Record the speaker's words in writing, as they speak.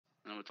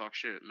wanna talk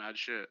shit, mad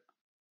shit.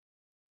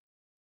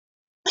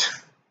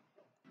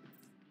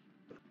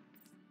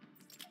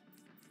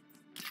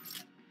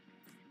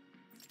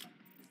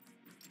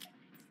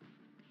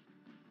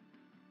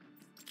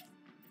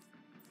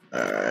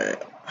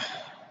 Alright.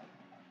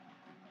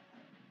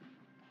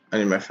 I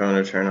need my phone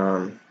to turn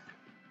on.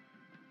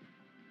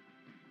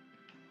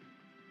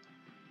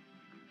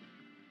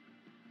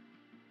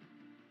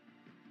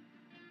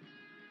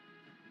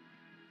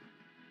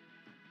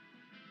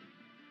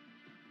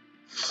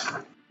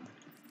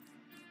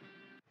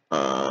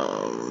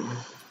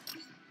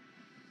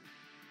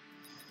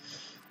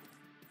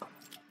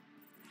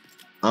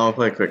 I'll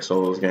play a quick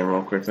solos game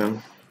real quick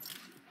then.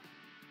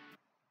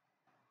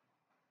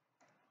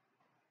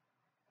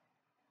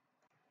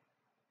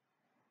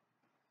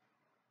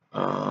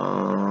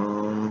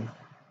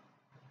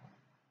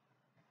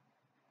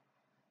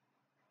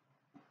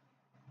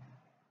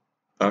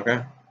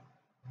 Okay.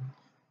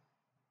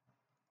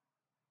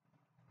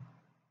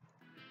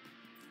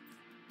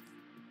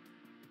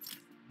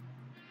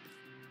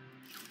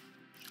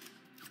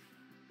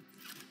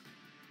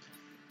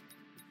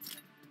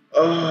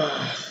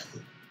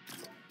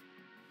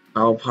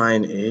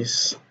 Alpine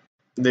Ace.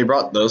 They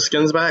brought those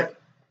skins back?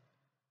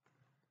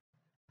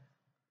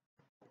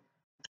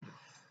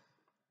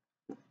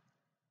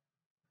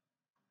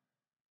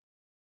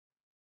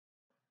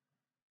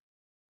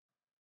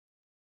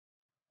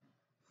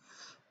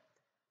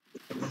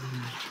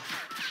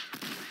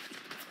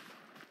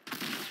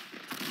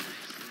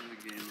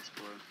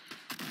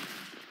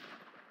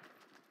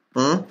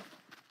 Hmm?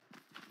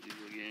 Leave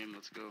the game,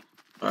 let's go.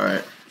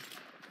 Alright.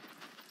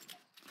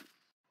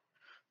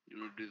 You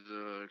wanna do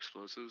the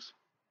explosives?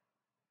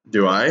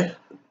 Do I? Yeah.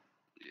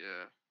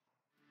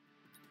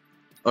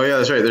 Oh yeah,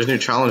 that's right. There's new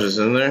challenges,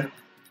 isn't there?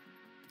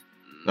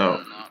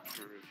 No. Not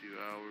for a few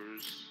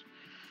hours.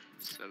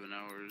 7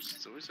 hours.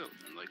 It's always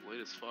like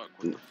late as fuck.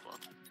 What the fuck?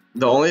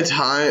 The only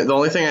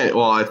thing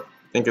I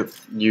think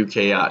it's UK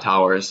at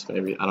towers,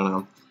 maybe. I don't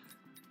know.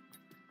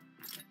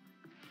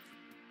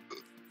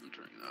 I'm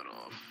turning that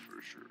off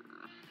for sure.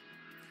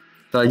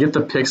 Did I get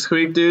the pick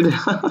squeak, dude?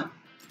 I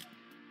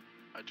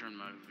turned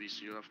my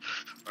VC off.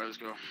 Alright, let's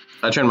go.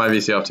 I turned my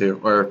VC off too,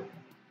 or...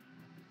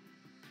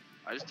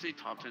 I just say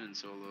top 10 in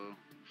solo.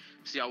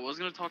 See, I was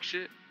gonna talk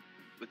shit,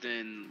 but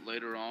then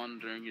later on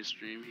during his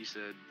stream, he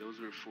said those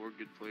were 4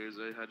 good players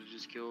I had to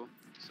just kill,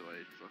 so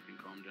I fucking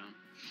calmed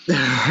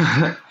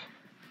down.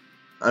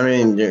 I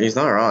mean, he's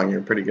not wrong.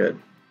 You're pretty good.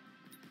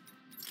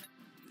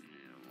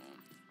 Yeah, well.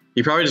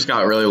 He probably just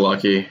got really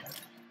lucky.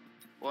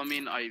 Well, I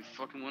mean, I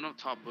fucking went up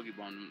top boogie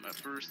bomb. At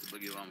first, the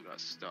boogie bomb got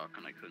stuck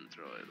and I couldn't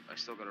throw it. I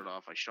still got it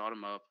off. I shot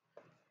him up.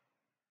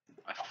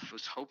 I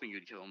was hoping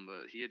you'd kill him,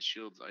 but he had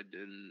shields. I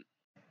didn't.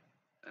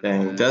 And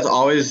Dang, that's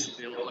always...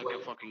 It looked like a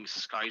fucking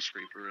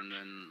skyscraper, and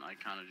then I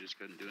kind of just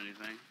couldn't do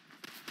anything.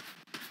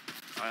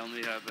 I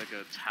only had like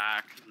a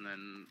tack and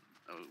then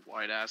a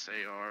wide-ass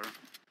AR,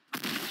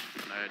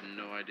 and I had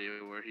no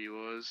idea where he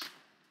was.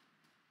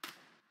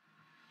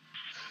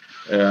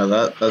 Yeah,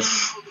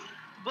 that's...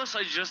 Plus,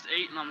 I just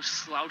ate and I'm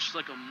slouched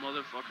like a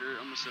motherfucker.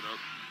 I'm gonna sit up.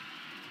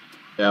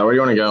 Yeah, where do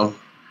you want to go?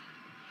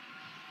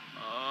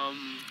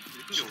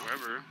 We can go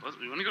wherever.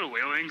 We wanna go to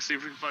Whaling, see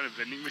if we can find a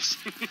vending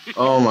machine.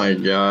 Oh my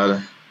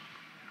god.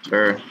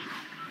 Sure.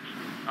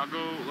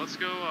 Let's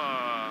go,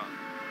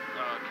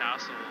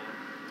 Castle.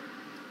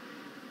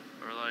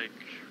 Or like,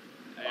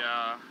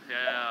 yeah.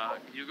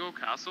 You go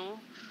Castle,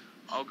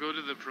 I'll go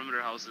to the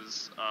perimeter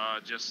houses,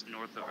 just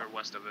north of, or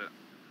west of it.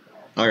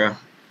 Okay.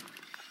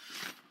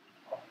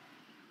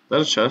 Is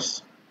that a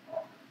chest?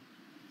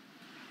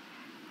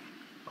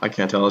 I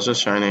can't tell, it's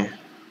just shiny.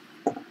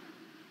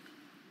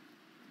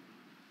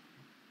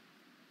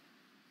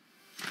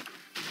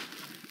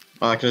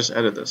 Oh, I can just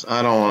edit this.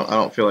 I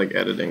don't feel like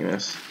editing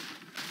this.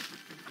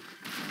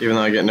 Even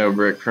though I get no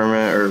brick from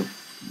it or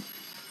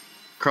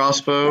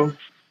crossbow.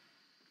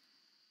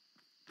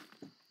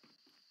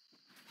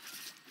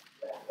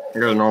 I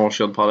got a normal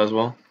shield pod as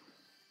well.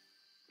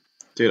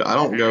 Dude, I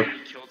don't go.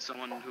 Killed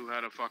someone who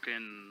had a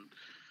fucking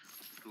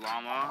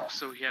llama,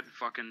 so he had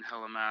fucking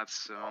hella mats,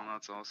 so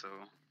that's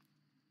also.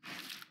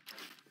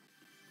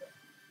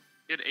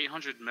 He had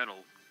 800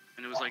 metal,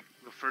 and it was like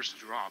the first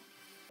drop.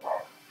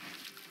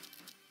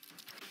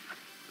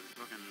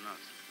 Fucking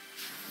nuts.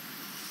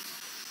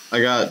 I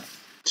got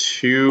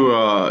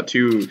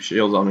two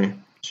shields on me.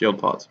 Shield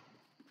pods.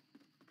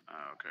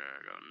 Okay,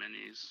 I got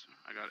minis.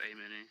 I got a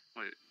mini.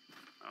 Wait.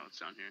 Oh, it's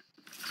down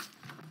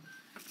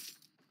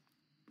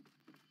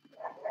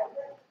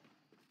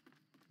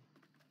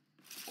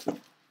here.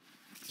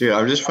 Dude,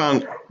 I've just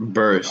found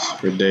bursts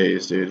for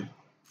days, dude.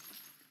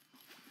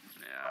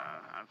 Yeah,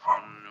 I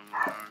found no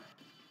more.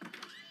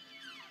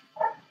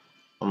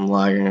 I'm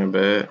lagging a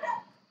bit.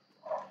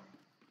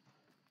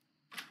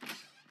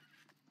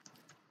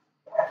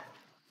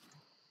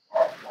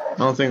 I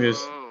don't think there's...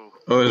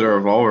 Oh, there's a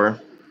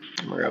revolver.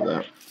 I'm gonna grab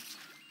that.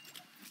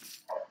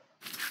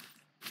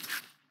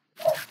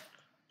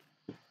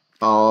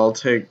 I'll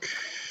take...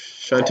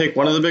 Should I take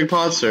one of the big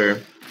pots, or...? I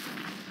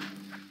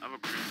have a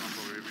green pump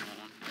over here if you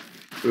want one.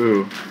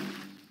 Ooh.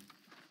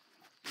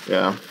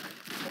 Yeah. I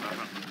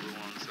found the blue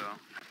one, so.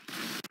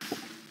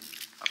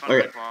 I found a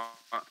Okay. big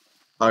pot.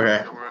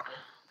 Okay. Go for it.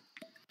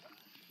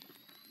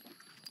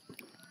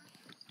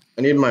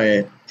 I need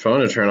my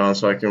phone to turn on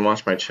so I can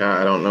watch my chat.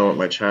 I don't know what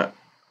my chat.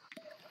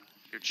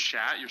 Your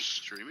chat, you're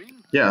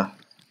streaming? Yeah.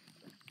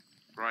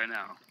 Right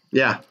now.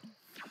 Yeah.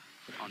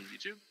 On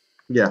YouTube?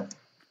 Yeah.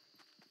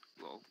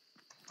 Lol.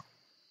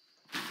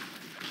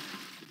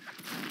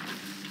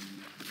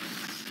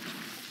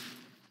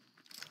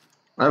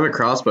 I have a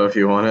crossbow if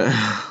you want it.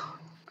 I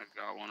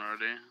got one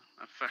already.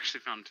 I've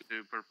actually found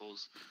 2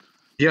 purples.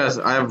 Yes,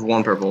 I have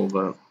one purple,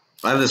 but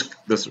I have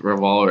this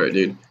revolver,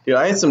 dude. Dude,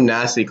 I had some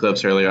nasty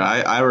clips earlier.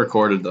 I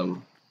recorded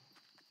them.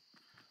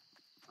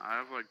 I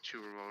have like 2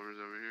 revolvers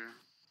over here.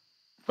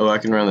 Oh, I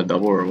can run the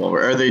double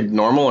revolver. Are they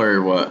normal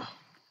or what?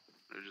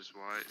 They're just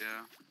white,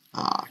 yeah.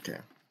 Ah, okay.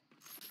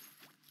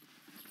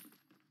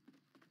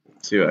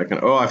 Let's see what I can.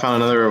 Oh, I found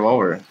another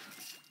revolver.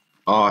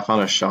 Oh, I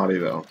found a shotty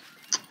though.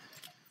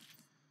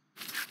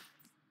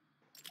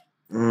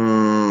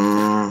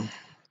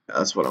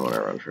 That's what I'm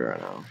gonna run for right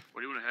now.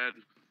 What do you want to head?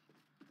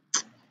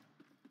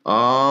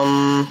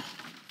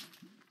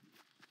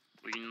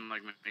 We can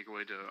like make a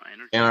way to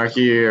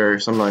Anarchy or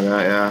something like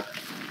that. Yeah.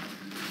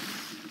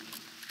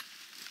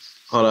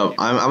 Hold up.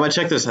 I'm gonna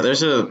check this.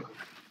 There's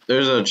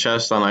a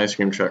chest on ice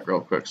cream truck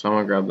real quick, so I'm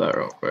gonna grab that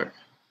real quick.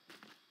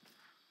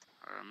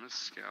 Alright, I'm gonna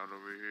scout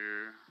over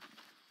here.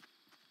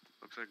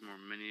 Looks like more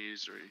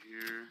minis right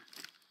here.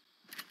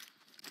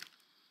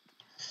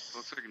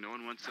 Looks like no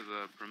one went to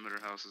the perimeter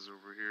houses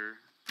over here.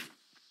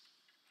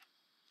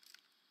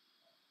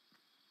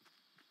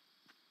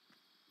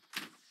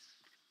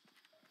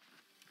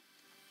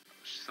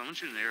 Someone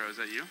shooting an arrow, is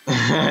that you?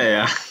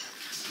 Yeah. Okay,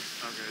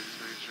 just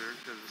making sure,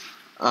 because...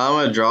 I'm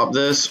gonna drop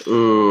this.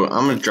 Ooh,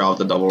 I'm gonna drop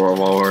the double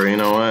revolver. You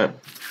know what?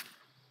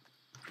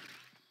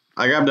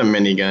 I grabbed a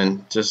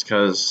minigun just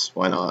cause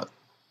why not?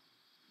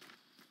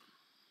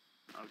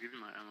 I'll give you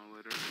my ammo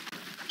later.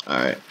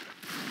 Alright.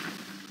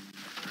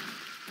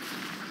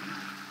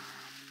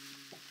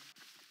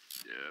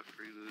 Yeah,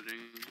 free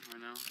looting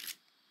right now.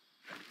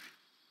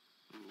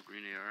 Ooh,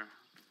 green AR.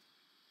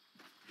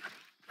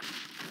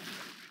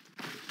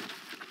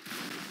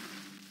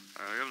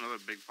 Alright, I got another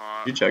big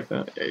pot. You check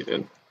that? Yeah, you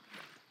did.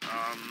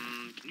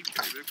 Can you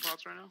carry big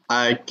pots right now?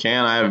 I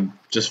can. I have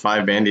just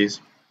 5 bandies.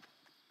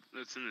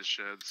 It's in the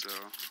shed, so...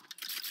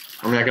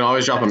 I mean, I can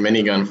always drop a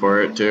minigun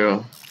for it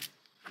too.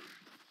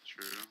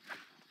 True.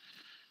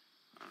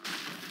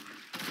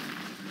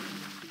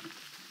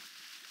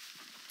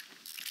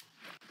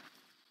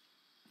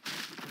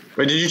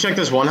 Wait, did you check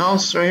this one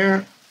house right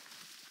here?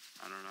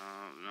 I don't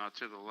know. Not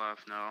to the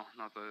left, no.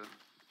 Not the...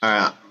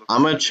 Alright,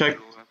 I'm gonna check.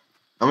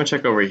 I'm gonna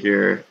check over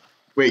here.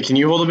 Wait, can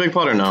you hold a big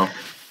pot or no?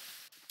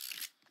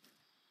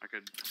 I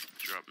could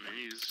drop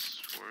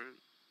minis for it.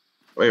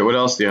 Wait, what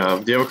else do you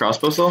have? Do you have a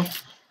crossbow still? No,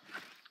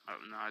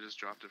 I just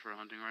dropped it for a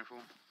hunting rifle.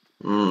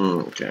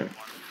 Okay.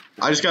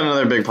 I just got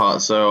another big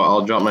pot, so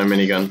I'll drop my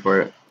minigun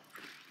for it.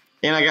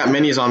 And I got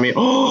minis on me.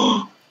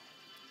 Oh!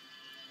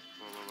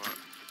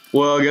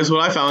 Well, guess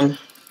what I found?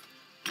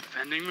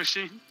 Vending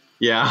machine?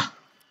 Yeah.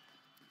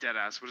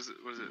 Deadass. What is it?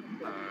 What is it?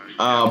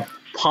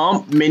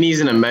 Pump, minis,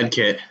 and a med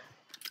kit.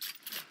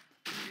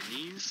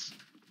 Minis?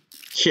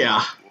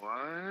 Yeah.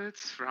 What?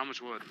 For how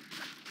much wood?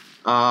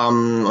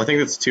 I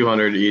think it's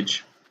 200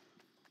 each.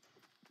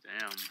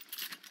 Damn.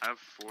 I have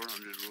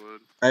 400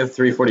 wood. I have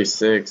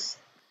 346.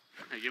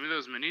 Hey, give me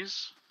those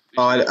minis.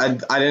 Oh,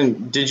 I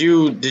didn't. Did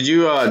you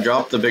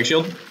drop the big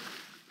shield?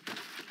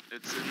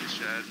 It's in the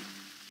shed.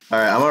 All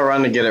right, I'm gonna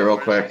run to get it real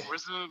quick.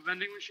 Where's the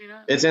vending machine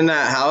at? It's in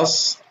that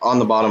house on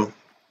the bottom.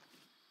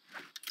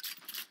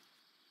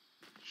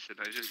 Should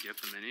I just get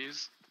the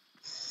minis?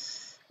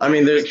 I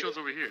mean, The there's. big shield's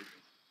over here.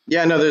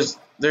 Yeah, no,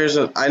 there's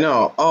a. I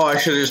know. Oh, I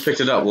should have just picked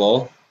it up,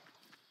 lol.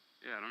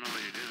 Yeah, I don't know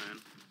what you're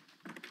doing.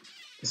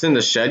 It's in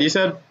the shed, you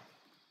said?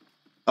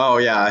 Oh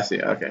yeah, I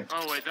see. Okay.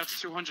 Oh wait, that's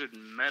 200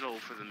 metal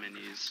for the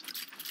minis.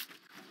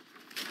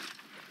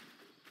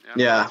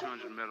 Yeah.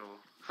 200 metal.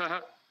 Yeah,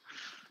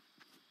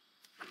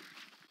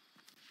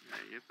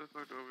 get the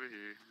fuck over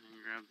here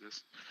and grab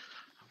this.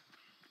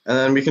 And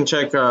then we can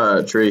check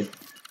tree.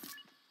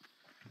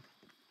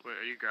 Wait,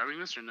 are you grabbing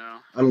this or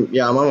no?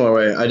 Yeah, I'm on my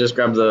way. I just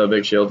grabbed the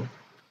big shield.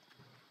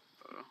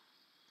 Oh.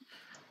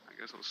 I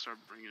guess I'll start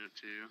bringing it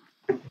to you.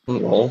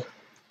 Lol.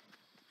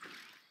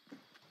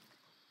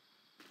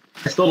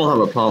 I still don't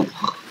have a pump.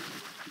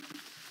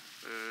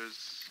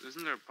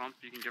 Isn't there a pump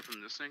you can get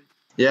from this thing?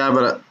 Yeah,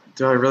 but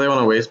do I really want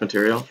to waste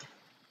material?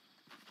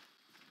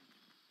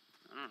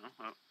 I don't know.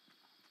 Oh.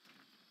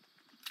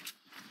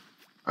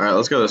 Alright,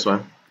 let's go this way.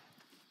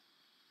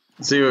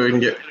 Let's see what we can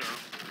get.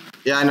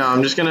 Yeah, I know.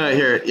 I'm just gonna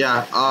here.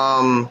 Yeah.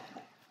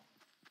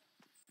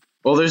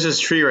 Well, there's this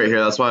tree right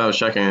here. That's why I was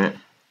checking it.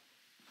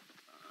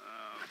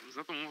 Was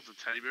that the one with the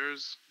teddy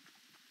bears?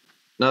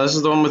 No, this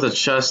is the one with the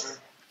chest.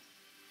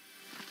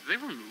 Did they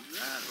remove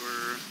that,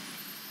 or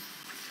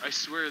I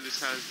swear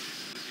this has.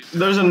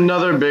 There's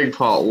another big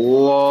pot.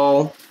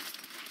 Lol.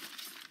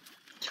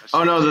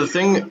 Oh no, the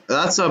thing.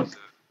 That's a.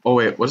 Oh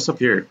wait, what's up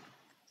here?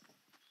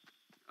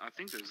 I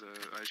think there's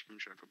a ice cream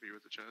truck up here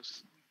with the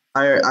chest.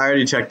 I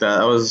already checked that.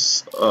 That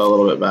was a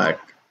little bit back.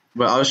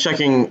 But I was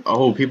checking.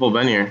 Oh, people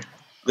been here.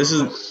 This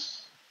is.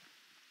 There's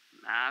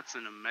mats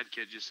and a med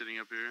kit just sitting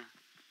up here.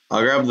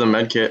 I'll grab the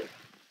med kit.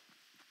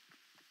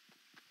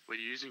 Wait,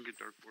 you using good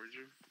dark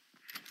forger?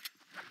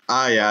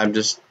 Ah, yeah, I'm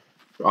just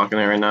rocking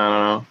it right now. I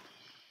don't know.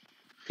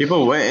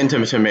 People went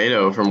into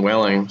tomato from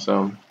whaling,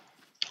 so.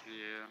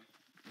 Yeah.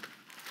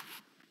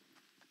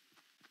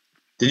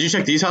 Did you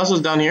check these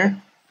houses down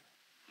here?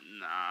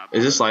 Nah.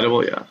 Is this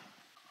lightable? Yeah.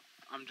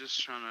 I'm just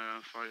trying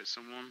to fight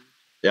someone.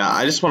 Yeah,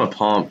 I just want to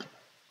pump.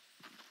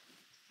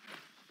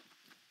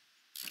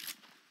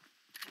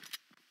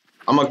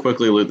 I'm gonna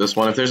quickly loot this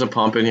one. If there's a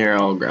pump in here,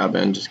 I'll grab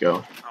it and just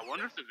go. I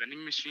wonder if the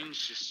vending machines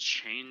just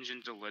change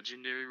into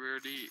legendary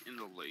rarity in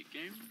the late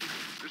game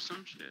or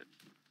some shit.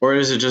 Or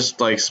does it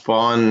just like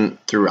spawn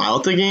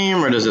throughout the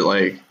game, or does it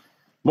like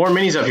more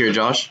minis up here,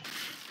 Josh?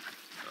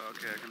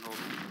 Okay, I can hold.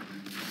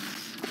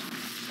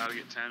 Gotta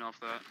get 10 off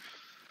that.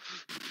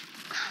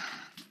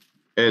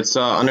 It's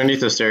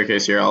underneath the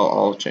staircase here.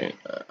 I'll change.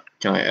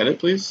 Can I edit,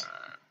 please?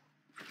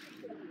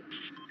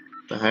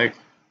 The heck?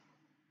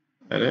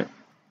 Edit.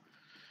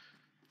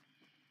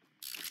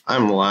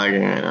 I'm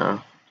lagging right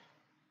now.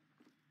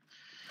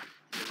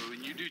 Yeah, but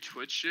when you do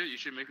Twitch shit, you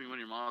should make me one of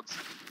your mods.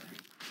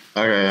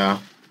 Okay, yeah.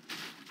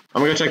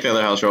 I'm gonna go check the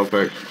other house real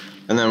quick,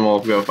 and then we'll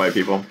go fight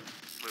people.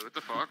 Wait, what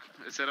the fuck?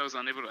 It said I was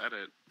unable to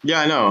edit. Yeah,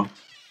 I know.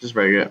 Just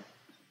break it.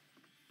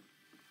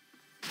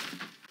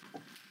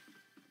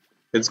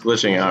 It's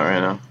glitching out right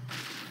now.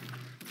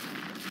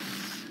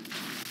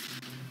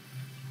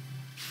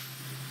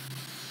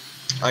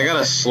 I got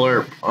a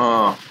slurp.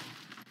 Oh.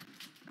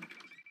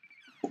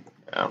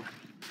 Yeah.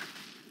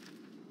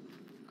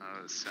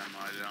 Semi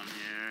down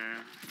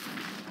here. I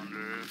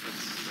wonder if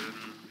it's better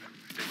than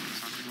taking this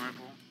hunting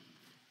rifle.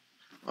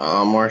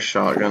 More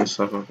shotgun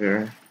stuff up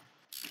here.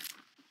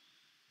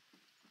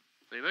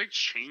 They like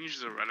change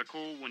the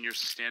reticle when you're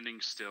standing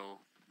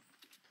still.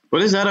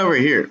 What is that over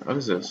here? What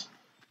is this?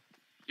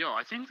 Yo,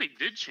 I think they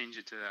did change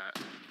it to that.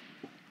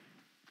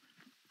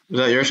 Is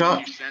that your shot?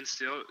 When you stand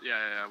still,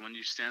 yeah. When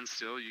you stand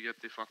still, you get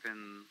the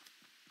fucking.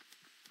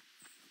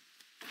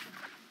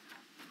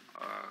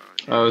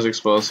 Oh, it was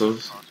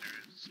explosives.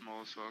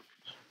 Small as fuck.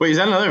 Wait, is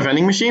that another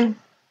vending machine?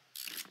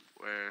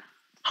 Where?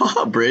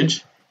 Haha,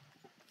 bridge.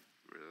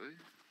 Really?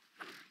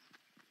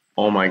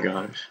 Oh my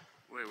gosh.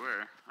 Wait,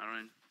 where? I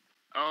don't.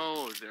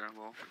 Oh, there.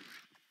 Well.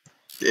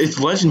 It's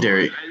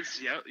legendary.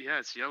 It's yeah,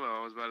 it's yellow.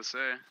 I was about to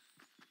say.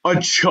 A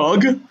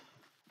chug?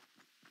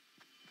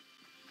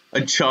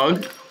 A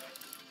chug?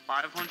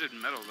 500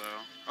 metal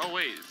though. Oh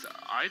wait, it's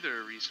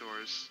either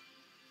resource.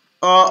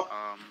 Do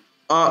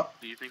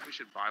you think we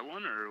should buy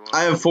one or what?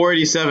 I have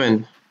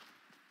 487.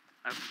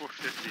 I have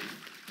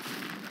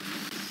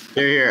 450.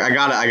 Here, I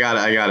got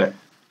it.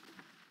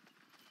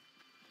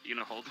 You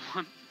gonna hold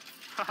one?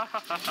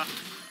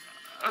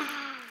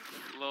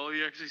 Lol,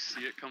 you actually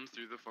see it come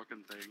through the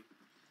fucking thing.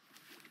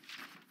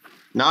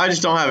 Now I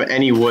just don't have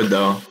any wood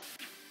though.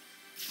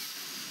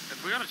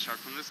 If we got a chuck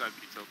from this, I'd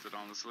be tilted,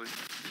 honestly.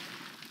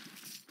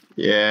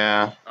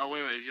 Yeah. Oh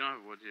wait, you don't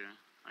have wood here.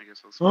 I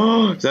guess I'll.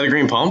 Oh, is that a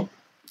green pump?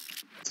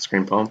 It's a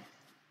green pump.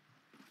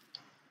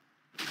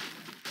 It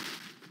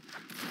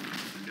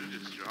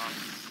just dropped.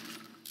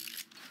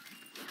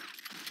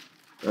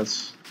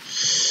 That's.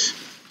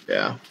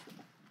 Yeah.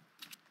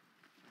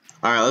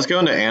 Alright, let's go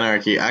into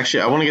anarchy.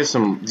 Actually, I want to get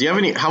some. Do you have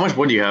any? How much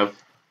wood do you have?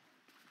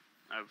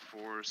 I have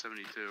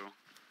 472.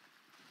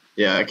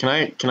 Yeah, can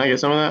I get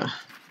some of that?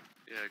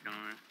 Yeah, come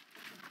over.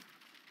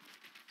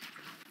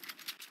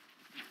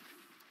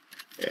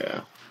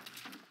 Yeah.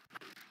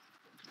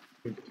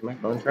 Can my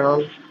phone turn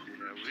on? Yeah,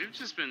 we've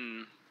just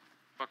been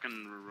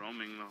fucking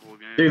roaming the whole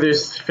game. Dude,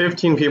 there's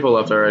 15 people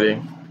left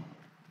already.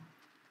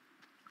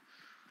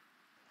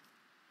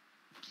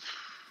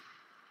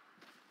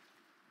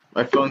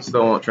 My phone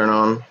still won't turn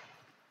on.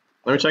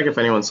 Let me check if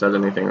anyone said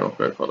anything real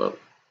quick. Hold up.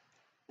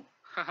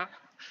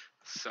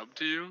 Sub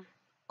to you?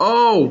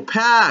 Oh,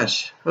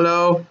 Pash!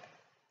 Hello?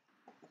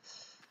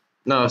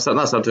 No,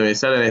 not sub to me.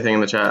 Said anything in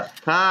the chat.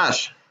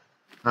 Pash!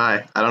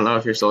 Hi. I don't know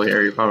if you're still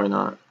here. You're probably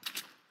not.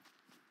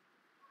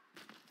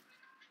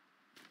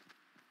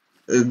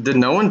 Did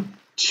no one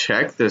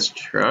check this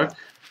truck?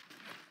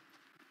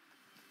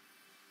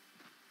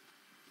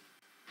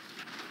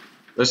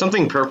 There's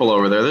something purple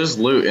over there. There's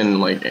loot in,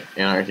 like,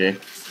 anarchy. Yeah.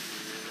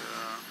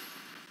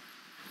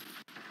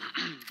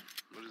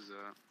 What is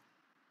that?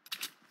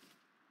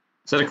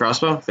 Is that a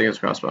crossbow? I think it's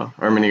a crossbow.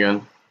 Or a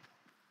minigun.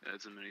 Yeah,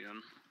 it's a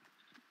minigun.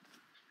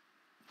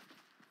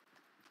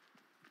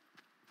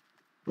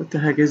 What the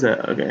heck is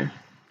that? Okay.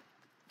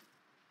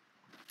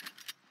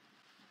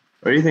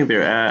 Where do you think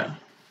they're at? No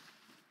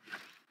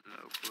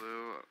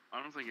clue.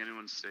 I don't think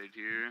anyone stayed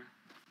here.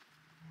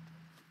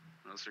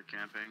 Unless they're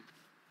camping.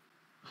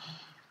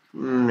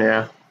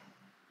 Yeah.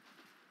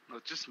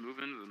 Let's just move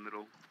into the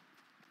middle.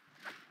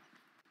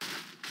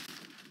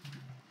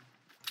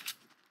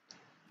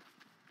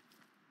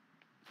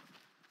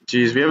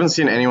 Jeez, we haven't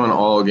seen anyone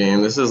all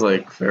game. This is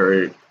like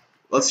very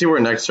Let's see where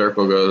next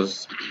circle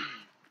goes.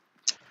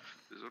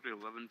 There's only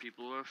 11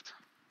 people left.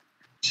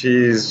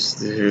 Jeez,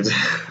 dude.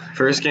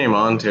 First game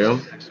on,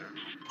 too.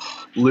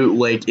 Loot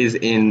Lake is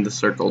in the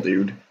circle,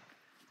 dude.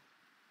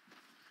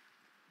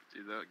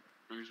 Dude, that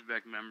brings me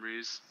back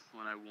memories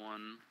when I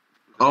won.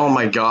 Oh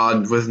my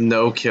god, with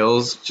no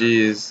kills?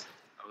 Jeez.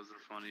 That was the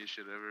funniest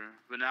shit ever.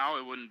 But now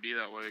it wouldn't be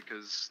that way,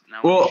 because now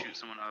Well, when you shoot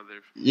someone out of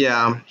their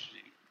yeah. or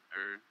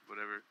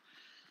whatever.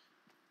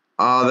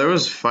 There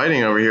was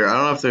fighting over here. I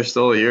don't know if they're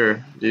still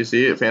here. Do you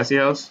see it, Fancy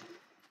House?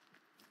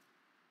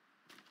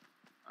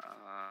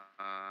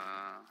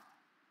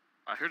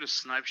 I heard a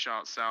snipe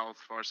shot south,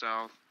 far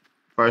south.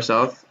 Far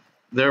south?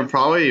 They're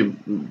probably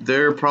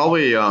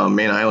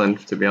main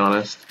island, to be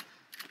honest.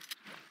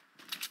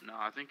 No,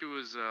 I think it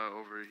was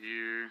over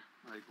here,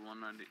 like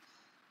 190.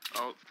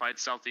 Oh, fight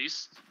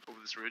southeast over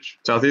this ridge.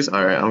 Southeast?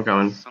 Alright, I'm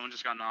coming. Someone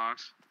just got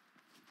knocked.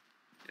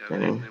 Yeah,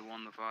 they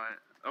won the fight.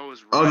 Oh, it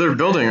was right they're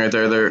building right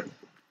there.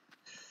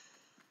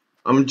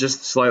 I'm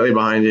just slightly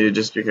behind you,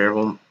 just be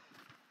careful.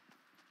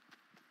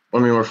 I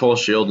mean, we're full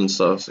shield and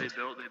stuff. So. They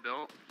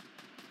built.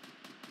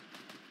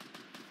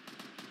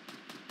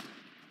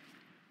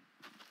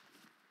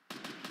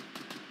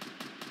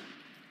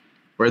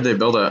 Where'd they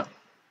build at?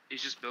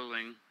 He's just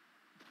building.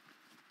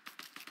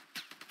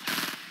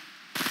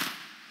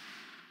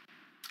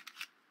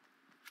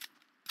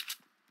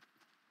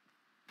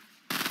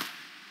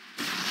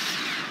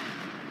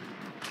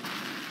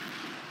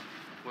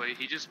 Wait,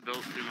 he just built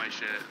through my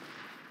shit.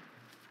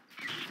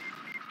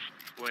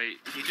 Wait,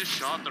 he just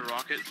shot the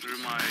rocket through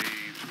my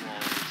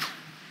walls.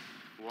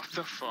 What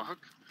the fuck?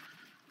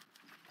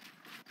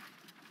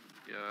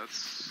 Yeah,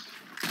 that's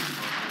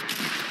lovely.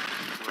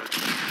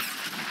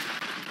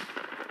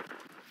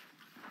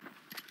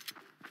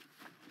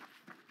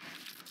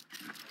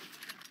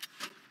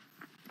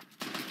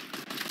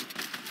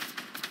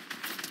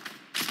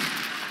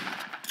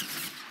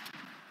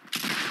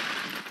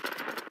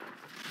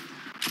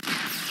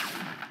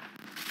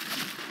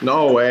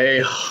 No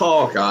way.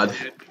 Oh god.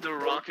 The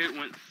rocket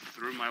went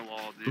through my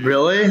wall, dude.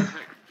 Really?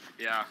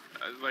 Yeah,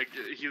 like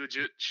he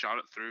legit shot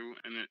it through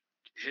and it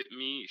hit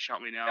me,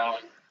 shot me down.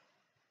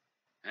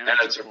 And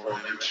that's a 4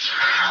 inch.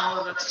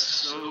 Oh, that's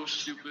so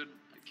stupid.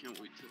 I can't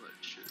wait till that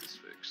shit is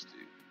fixed,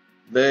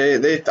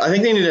 dude. I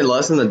think they needed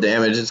less than the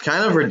damage. It's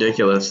kind of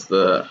ridiculous.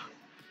 Well,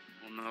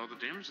 no, the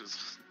damage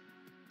is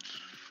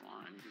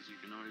fine because you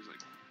can always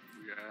like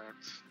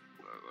react,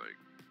 but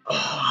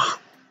like.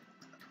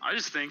 I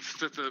just think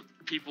that the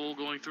people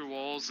going through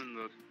walls and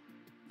the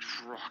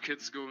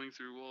rockets going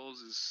through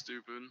walls is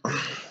stupid.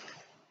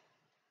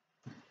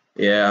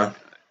 Yeah.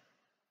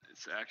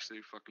 It's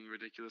actually fucking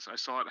ridiculous. I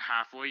saw it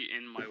halfway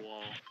in my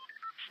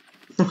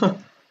wall.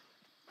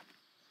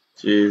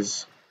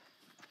 Jeez.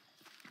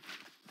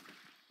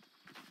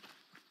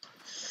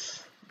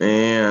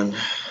 Man.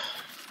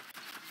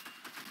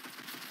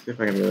 See if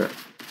I can do it.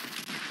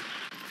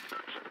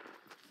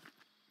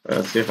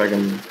 Let's see if I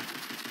can.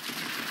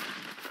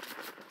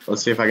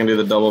 Let's see if I can do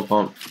the double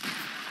pump.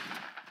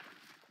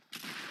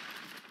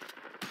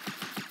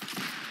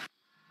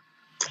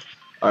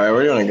 Alright,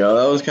 where do you want to go?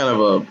 That was kind of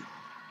a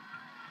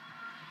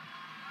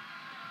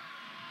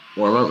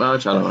warm-up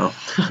match? I don't know.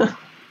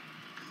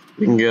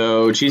 We can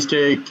go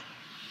Cheesecake,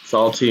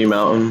 Salty,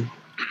 Mountain,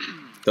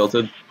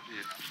 Tilted. Yeah,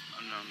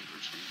 I'm known for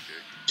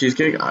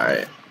cheesecake. Cheesecake?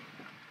 Alright.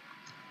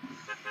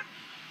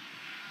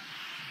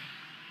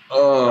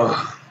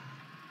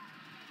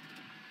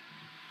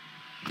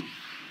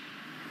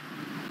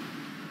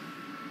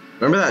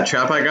 Remember that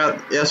trap I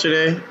got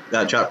yesterday?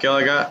 That trap kill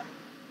I got?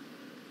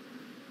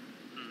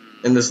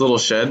 In this little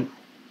shed?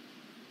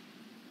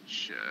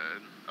 Shed.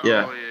 Oh,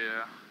 yeah.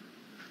 Yeah.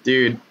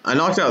 Dude, I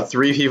knocked out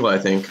 3 people, I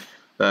think.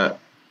 I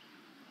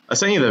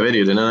sent you the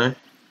video, didn't I? No.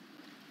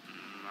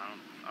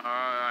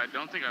 I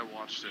don't think I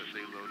watched it.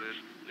 They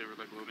were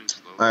like loading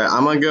slowly. Alright,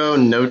 I'm gonna go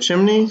no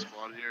chimney.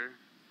 Squad here.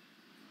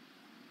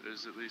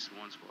 There's at least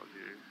one squad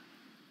here.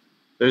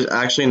 There's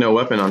actually no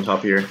weapon on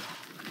top here.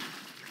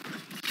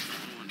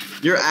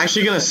 You're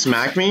actually gonna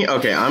smack me?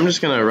 Okay, I'm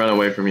just gonna run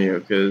away from you,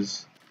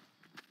 because...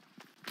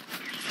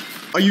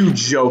 Are you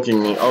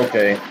joking me?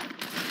 Okay.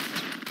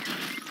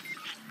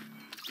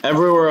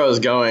 Everywhere I was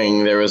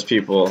going, there was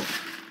people.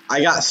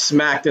 I got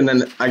smacked and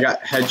then I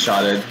got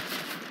headshotted.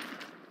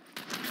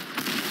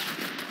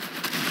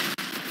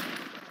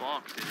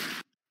 Fuck,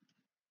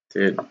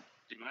 Dude.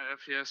 Dude, my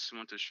FPS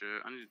went to shit.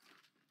 I need...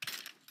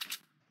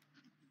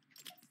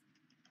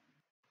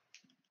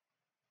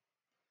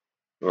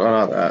 Well,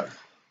 not that.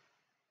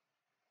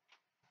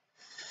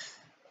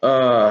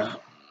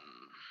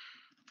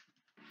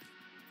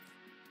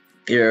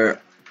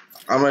 Here,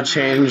 I'm gonna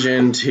change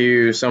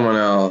into someone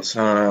else.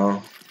 I don't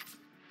know.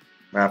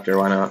 Raptor,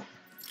 why not?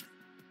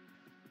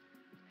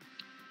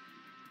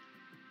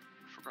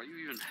 I forgot you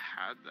even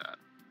had that.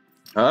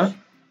 Huh?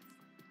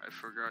 I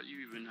forgot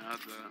you even had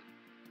that.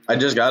 I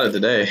just got it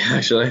today,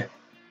 actually.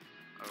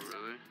 Oh,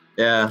 really?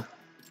 Yeah.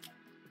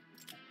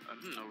 I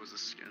didn't know it was a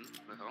skin.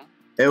 What the hell?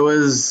 It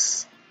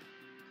was...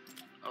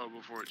 Oh,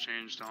 before it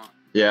changed, huh?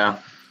 Yeah.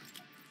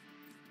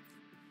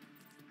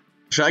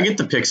 Should I get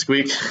the pick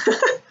squeak?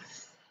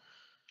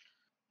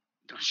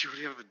 Don't you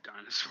already have a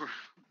dinosaur?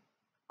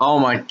 Oh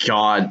my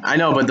god. I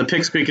know, but the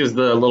pick squeak is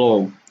the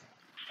little...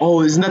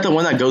 Oh, isn't that the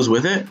one that goes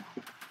with it?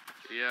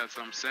 Yeah, that's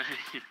what I'm saying.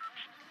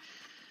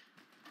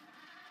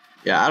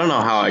 Yeah, I don't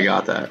know how I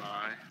got that.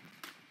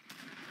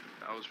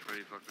 That was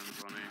pretty fucking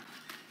funny.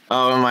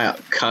 Oh, and my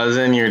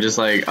cousin, you're just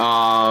like,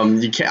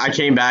 I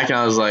came back and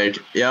I was like,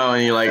 yo,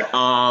 and you're like,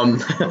 oh,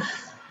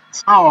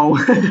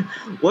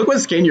 look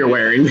what skin you're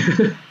wearing.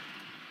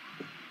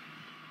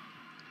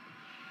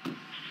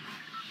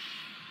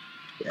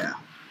 Yeah.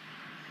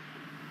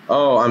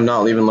 Oh, I'm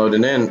not leaving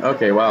loading in.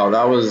 Okay, wow,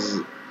 that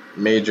was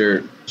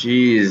major.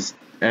 Jeez,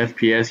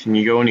 FPS, can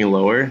you go any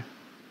lower?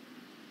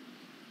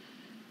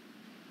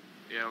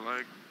 Yeah,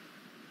 like,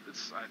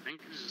 I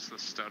think it's just a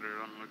stutter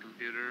on my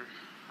computer.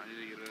 I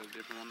need to get a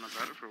different one. I've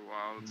had it for a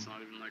while. It's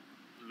not even, like,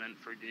 meant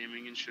for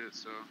gaming and shit,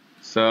 so.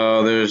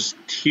 So there's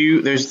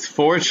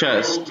 4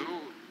 chests. I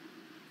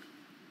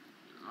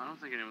don't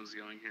think anyone's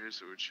going here,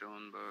 so we're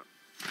chilling, but.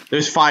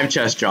 There's 5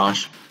 chests,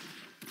 Josh.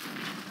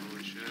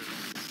 Holy shit.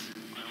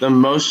 The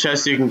most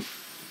chests you can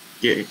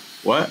get.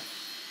 What?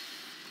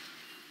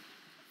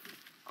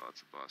 Oh,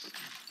 that's a bust.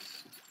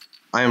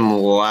 I am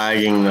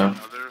lagging though.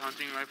 Another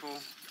hunting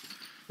rifle.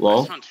 Lol. I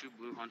just found 2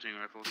 blue hunting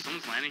rifles.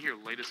 Someone's landing here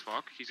late as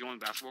fuck. He's going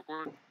basketball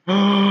court.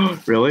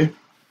 Really?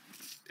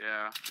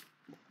 Yeah.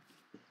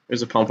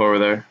 There's a pump over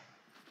there.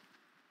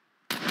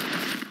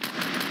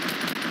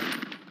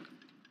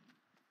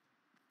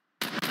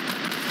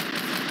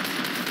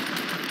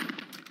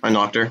 I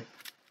knocked her.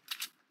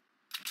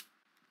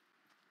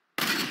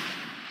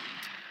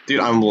 Dude,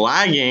 I'm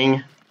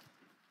lagging.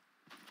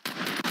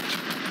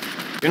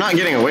 You're not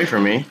getting away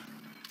from me.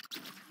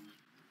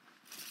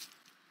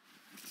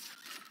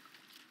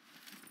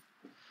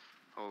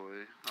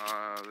 Holy.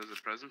 There's a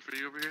present for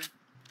you over here?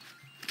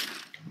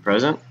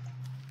 Present?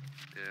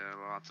 Yeah,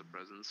 lots of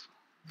presents.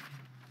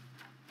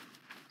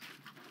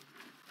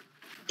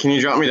 Can you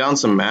drop me down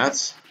some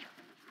mats?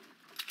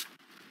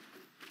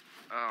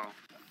 Oh.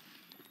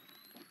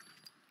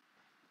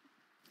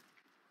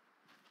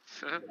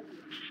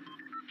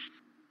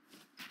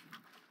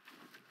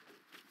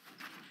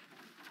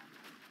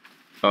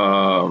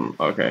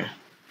 Okay.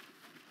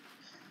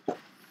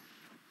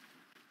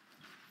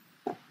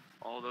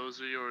 All those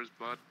are yours,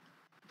 bud.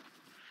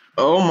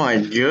 Oh my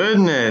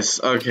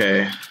goodness.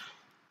 Okay.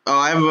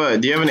 Oh,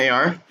 do you have an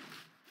AR? I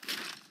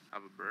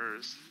have a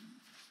burst.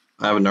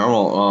 I have a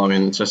normal. Oh, I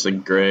mean, it's just a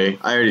gray.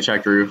 I already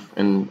checked roof,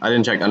 and I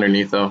didn't check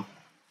underneath though.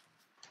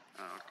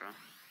 Oh, okay.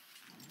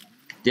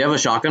 Do you have a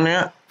shotgun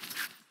yet?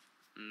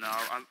 No,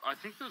 I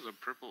think there's a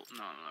purple.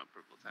 No, not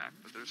purple tack,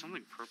 but there's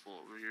something purple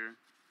over here.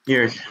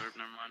 Here. Slurp,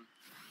 never mind.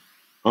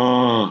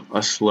 Oh, a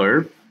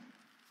slurp?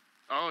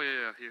 Oh,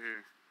 yeah,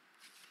 here.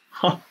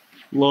 Huh.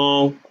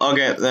 Lol.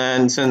 Okay,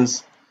 then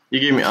since you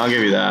gave me, I'll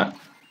give you that.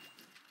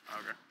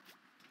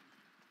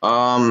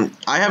 Okay.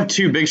 I have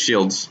 2 big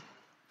shields.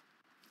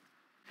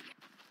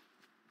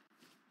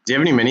 Do you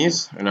have any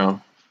minis or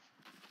no?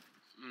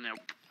 Nope.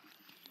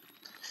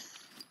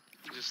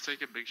 Just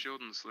take a big shield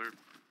and slurp.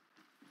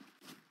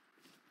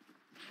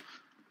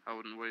 I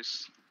wouldn't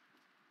waste.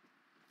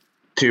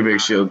 2 big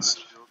shields.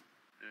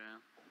 Yeah.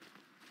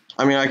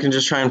 I mean, I can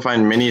just try and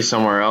find minis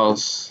somewhere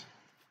else.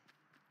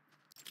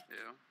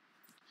 Yeah.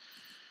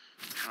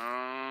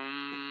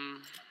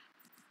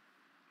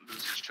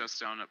 There's a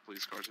chest down at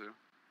police car too.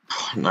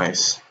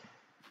 Nice.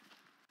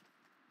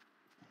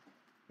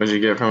 What did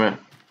you get from it?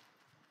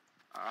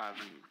 I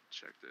haven't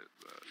checked it,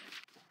 but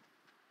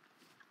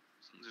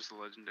it's just a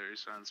legendary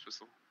silence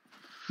pistol.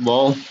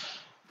 Lol. Let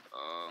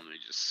me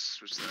just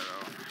switch that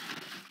out.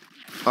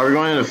 Are we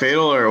going into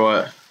fatal or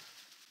what?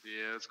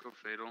 Yeah, let's go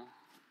fatal.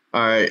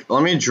 Alright,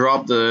 let me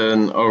drop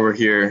the over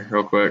here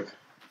real quick.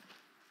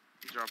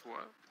 Drop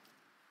what?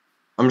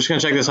 I'm just gonna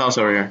check this house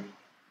over here.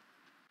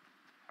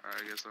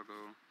 Alright, I guess I'll go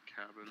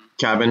cabin.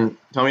 Cabin.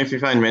 Tell me if you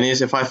find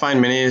minis. If I find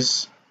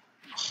minis,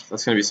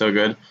 that's gonna be so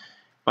good.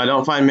 If I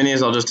don't find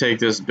minis, I'll just take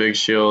this big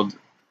shield.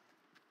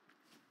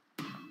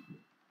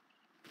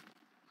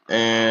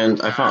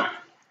 And I found...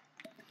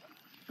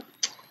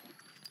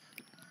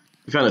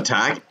 You found a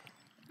tack?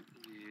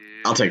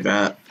 Yeah. I'll take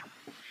that.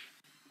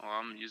 Oh,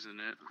 I'm using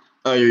it.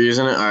 Oh, you're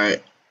using it?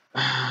 Alright.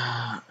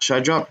 Should I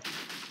drop...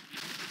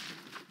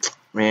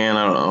 Man,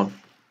 I don't know.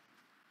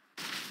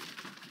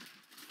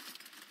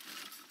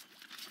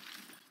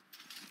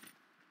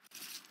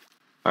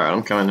 Alright,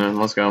 I'm coming in.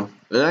 Let's go.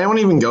 Did anyone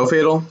even go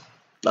fatal?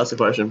 That's the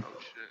question. Oh,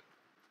 shit.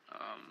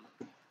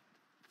 I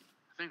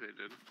think they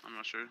did. I'm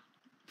not sure.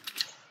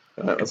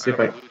 Alright, let's see if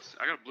I got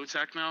a blue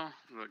tack now.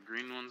 The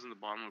green one's in the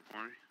bottom of the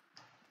corner.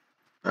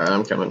 Alright,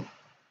 I'm coming.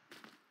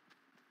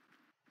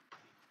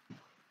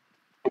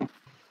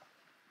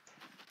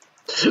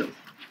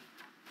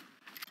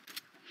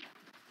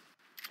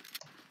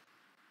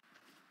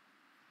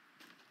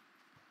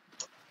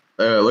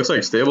 It looks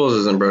like Stables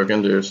isn't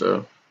broken too,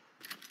 so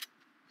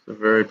it's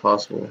very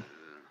possible.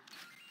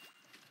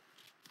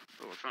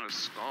 Oh, I found a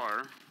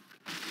scar.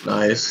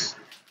 Nice.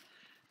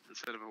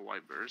 Instead of a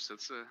white burst,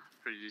 that's a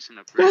pretty decent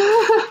upgrade.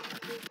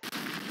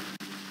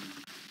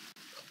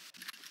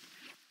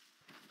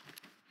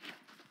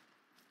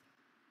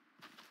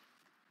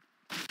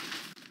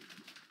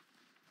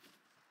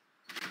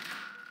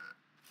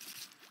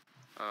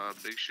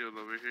 big shield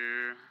over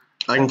here.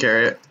 I can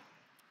carry it.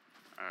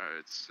 Alright,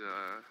 it's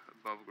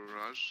above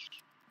garage.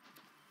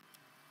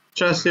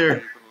 Chest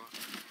here.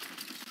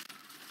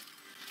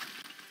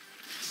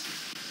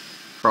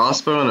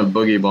 Crossbow and a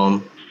boogie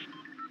bomb.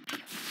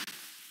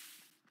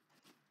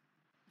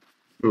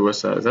 Ooh,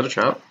 what's that? Is that a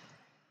trap?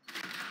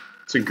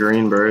 It's a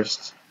green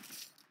burst.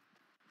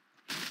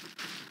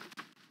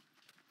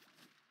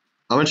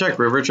 I'm gonna check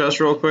river chest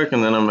real quick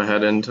and then I'm gonna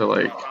head into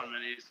like.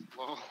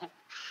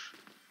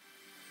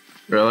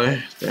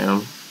 Really? Damn.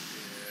 Yeah,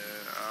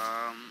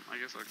 I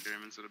guess I'll carry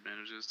him instead of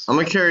bandages. I'm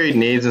gonna carry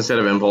nades instead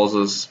of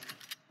impulses.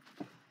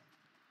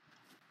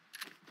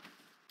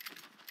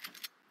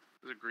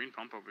 There's a green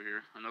pump over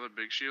here. Another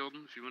big shield,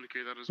 if you want to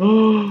carry that as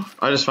well.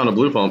 I just found a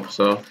blue pump,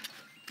 so.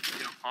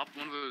 Yeah, pop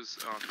one of those.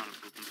 Oh, I found a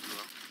blue pump as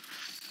well.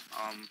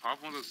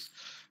 Pop one of those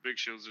big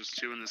shields. There's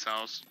 2 in this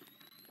house.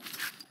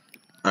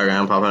 Okay,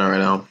 I'm popping it right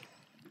now.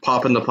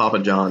 Popping the Papa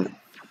John.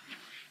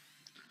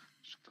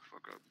 Shut the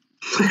fuck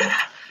up.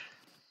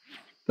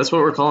 That's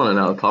what we're calling it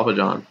now, Papa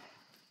John.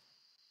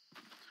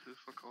 Who the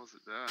fuck calls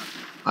it that?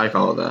 I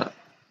call it that.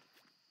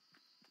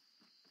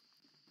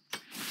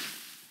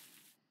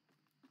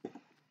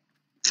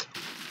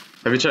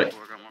 Have you checked?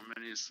 Oh, I got more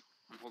minis.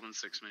 I'm holding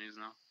 6 minis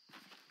now.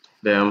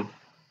 Damn.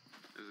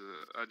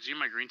 G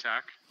my green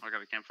tack. Oh, I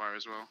got a campfire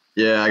as well.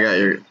 Yeah, I got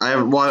your. I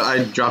have one.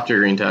 I dropped your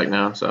green tag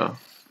now, so.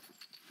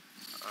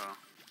 Oh.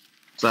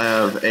 So I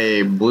have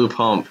a blue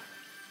pump.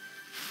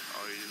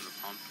 Oh, you're using the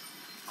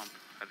pump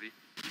heavy.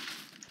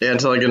 Yeah,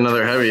 until I get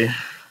another heavy. And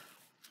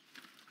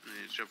then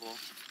you triple.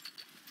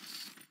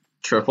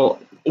 Triple.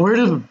 Where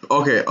did?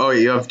 Okay. Oh,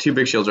 you have 2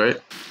 big shields,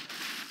 right?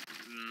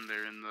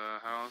 They're in the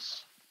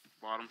house,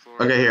 bottom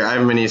floor. Okay, here. I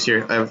have minis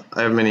here. I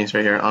have minis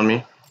right here on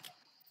me.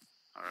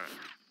 Alright.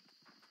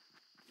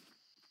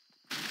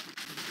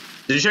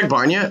 Did you check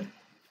barn yet?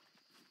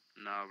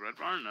 No, red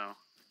barn, no.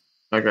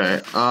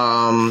 Okay.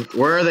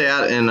 Where are they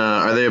at? In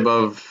are they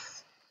above?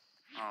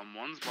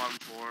 One's bottom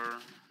floor,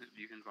 if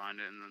you can find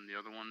it, and then the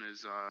other one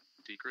is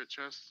secret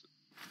chest.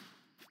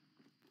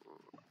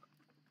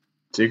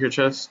 Secret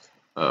chest?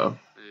 Oh.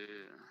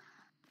 Yeah.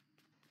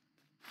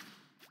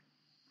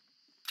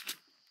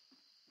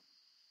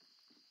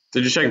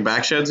 Did you check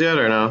back sheds yet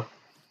or no?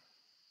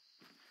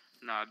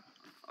 Nah,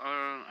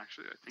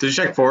 actually, I think. Did you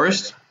check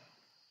forest?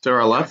 To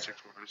our left? Yeah, I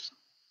checked forest.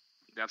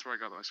 That's where I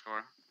got my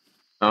scar.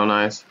 Oh,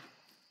 nice.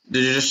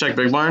 Did you just check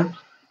big barn?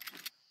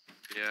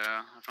 Yeah,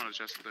 I found a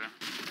chest there.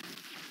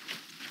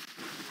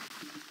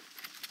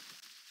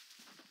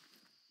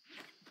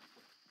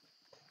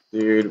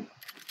 Dude.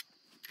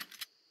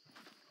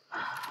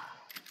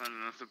 Found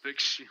another big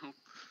shield.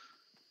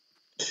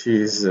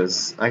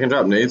 Jesus. I can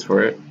drop nades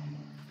for it.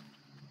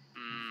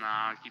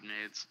 Nah, keep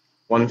nades.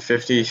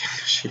 150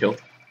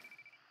 shield.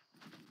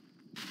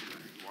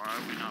 Why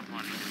are we not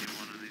finding any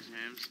one of these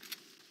games?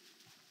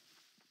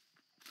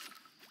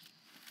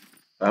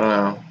 I don't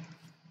know.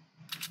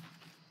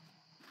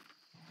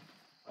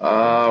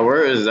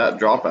 Where is that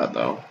drop at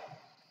though?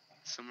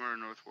 Somewhere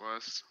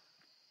northwest.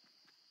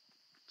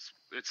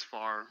 It's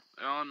far.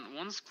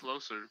 One's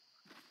closer.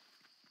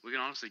 We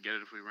can honestly get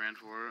it if we ran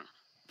for it.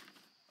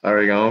 Are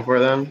we going for it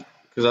then?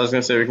 Because I was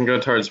gonna say we can go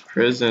towards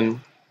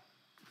prison.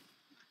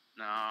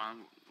 Nah,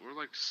 we're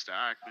like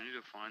stacked. We need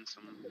to find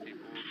some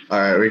people.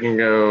 Alright, we can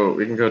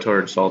go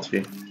towards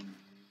Salty.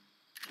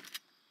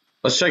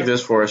 Let's check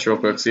this forest real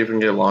quick, see if we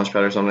can get a launch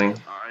pad or something.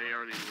 I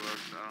already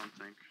looked, I don't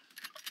think.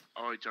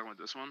 Oh, you talking about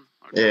this one?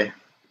 Okay. Yeah.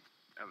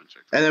 I haven't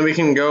checked. And then we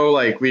can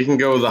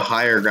go the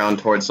higher ground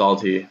towards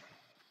Salty.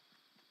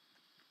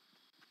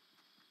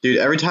 Dude,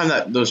 every time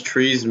that those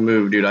trees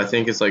move, dude, I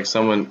think it's like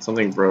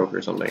something broke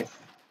or something.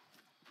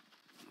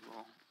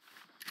 Well,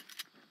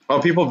 Oh,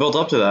 people built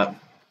up to that.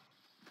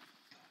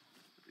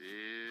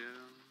 yeah.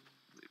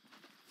 They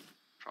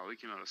probably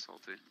came out of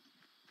Salty.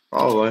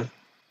 Probably.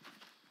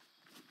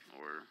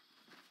 Or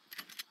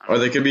Or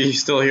they could be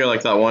still here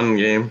like that one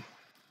game.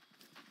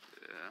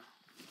 Yeah.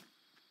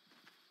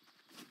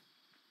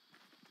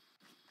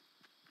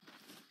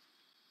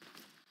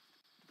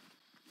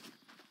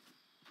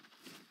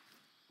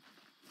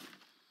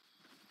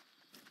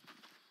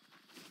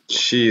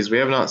 Jeez, we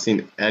have not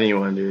seen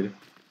anyone, dude.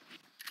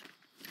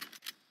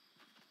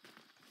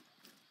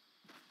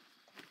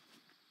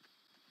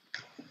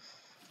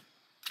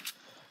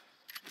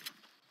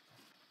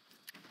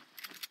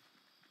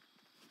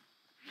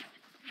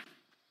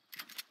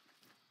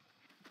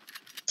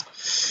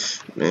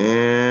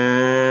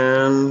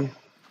 Man,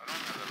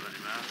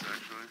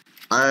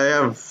 I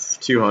have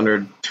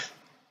 200.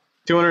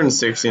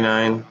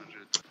 269.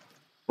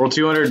 Well,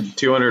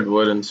 200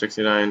 wood and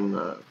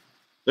 69.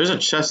 There's a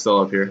chest still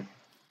up here.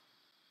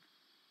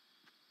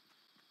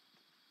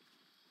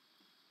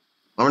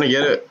 I'm gonna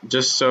get it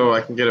just so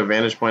I can get a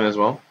vantage point as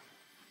well.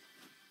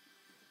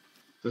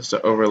 Just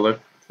to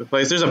overlook the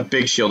place. There's a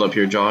big shield up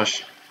here,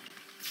 Josh.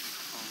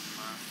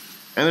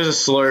 And there's a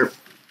slurp.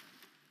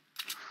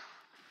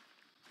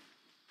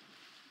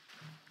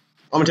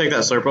 I'm gonna take that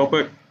slurp real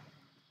quick.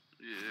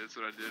 Yeah, that's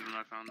what I did when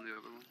I found the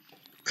other one.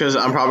 Because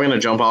I'm probably gonna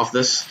jump off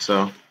this,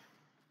 so.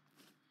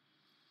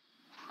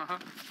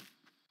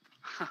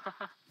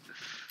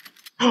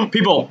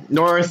 People,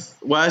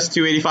 northwest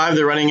 285,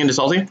 they're running into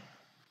Salty.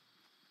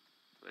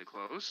 They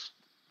close?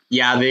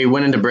 Yeah, they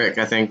went into Brick,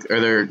 I think, or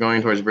they're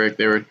going towards Brick.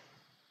 They were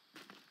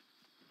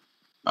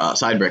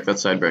side Brick.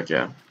 That's side Brick,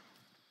 yeah.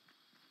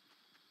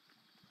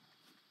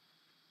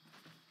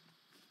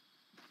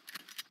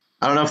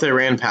 I don't know if they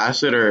ran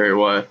past it or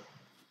what.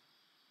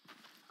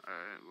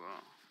 Alright,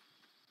 well.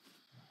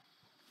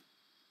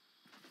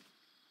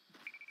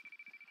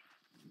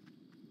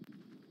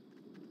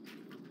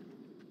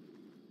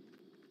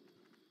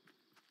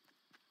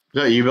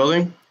 Is that you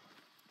building?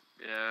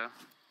 Yeah.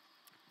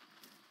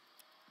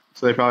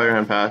 So they probably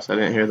ran past. I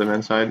didn't hear them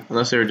inside,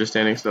 unless they were just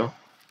standing still.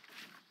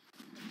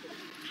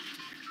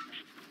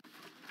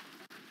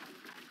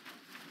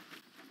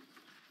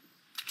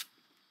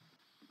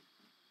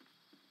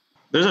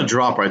 There's a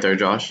drop right there,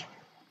 Josh.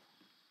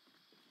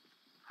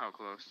 How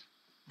close?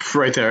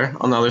 Right there,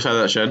 on the other side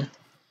of that shed.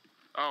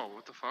 Oh,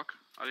 what the fuck?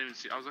 I didn't even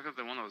see. I was looking at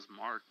the one that was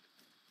marked.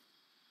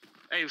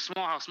 Hey,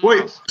 small house, small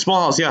Wait, house.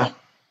 small house, yeah.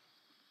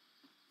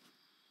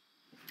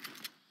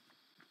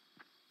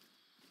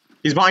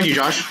 He's behind you,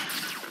 Josh.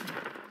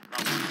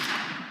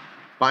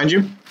 Behind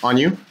you, on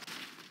you.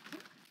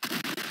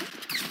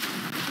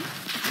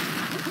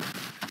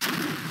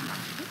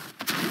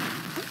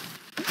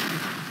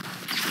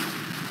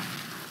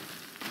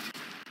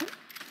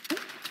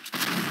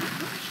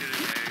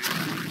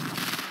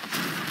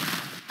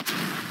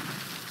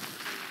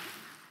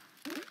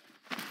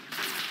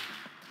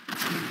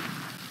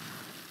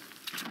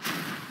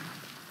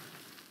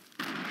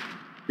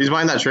 He's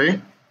behind that tree.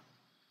 Yeah,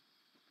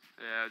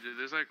 dude,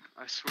 there's like,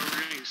 I swear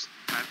we're getting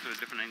sniped at a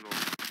different angle.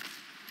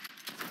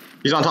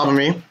 He's on top of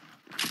me.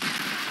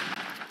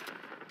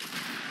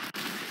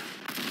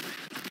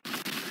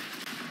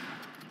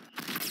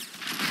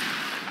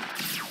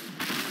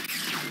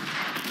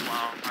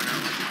 Wow, I got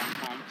like one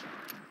pumped.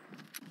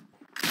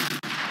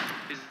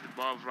 He's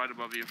above, right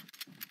above you.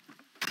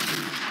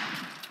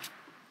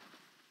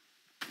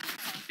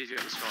 He's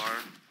got a scar.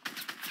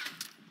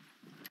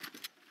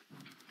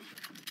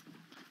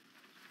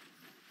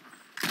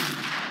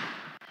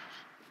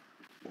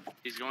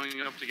 He's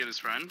going up to get his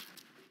friend.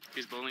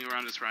 He's building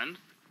around his friend.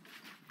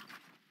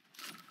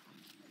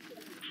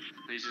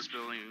 He's just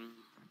building.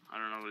 I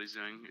don't know what he's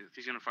doing.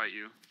 He's gonna fight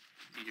you.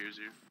 He hears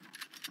you.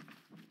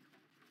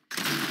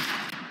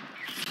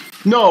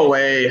 No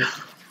way.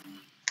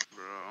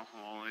 Bro,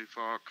 holy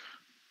fuck.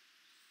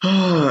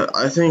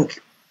 I think,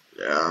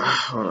 yeah,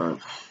 hold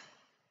on.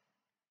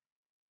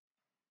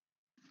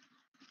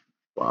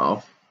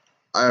 Wow.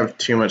 I have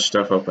too much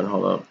stuff open,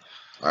 hold up.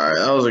 Alright,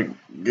 that was a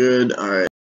good, alright.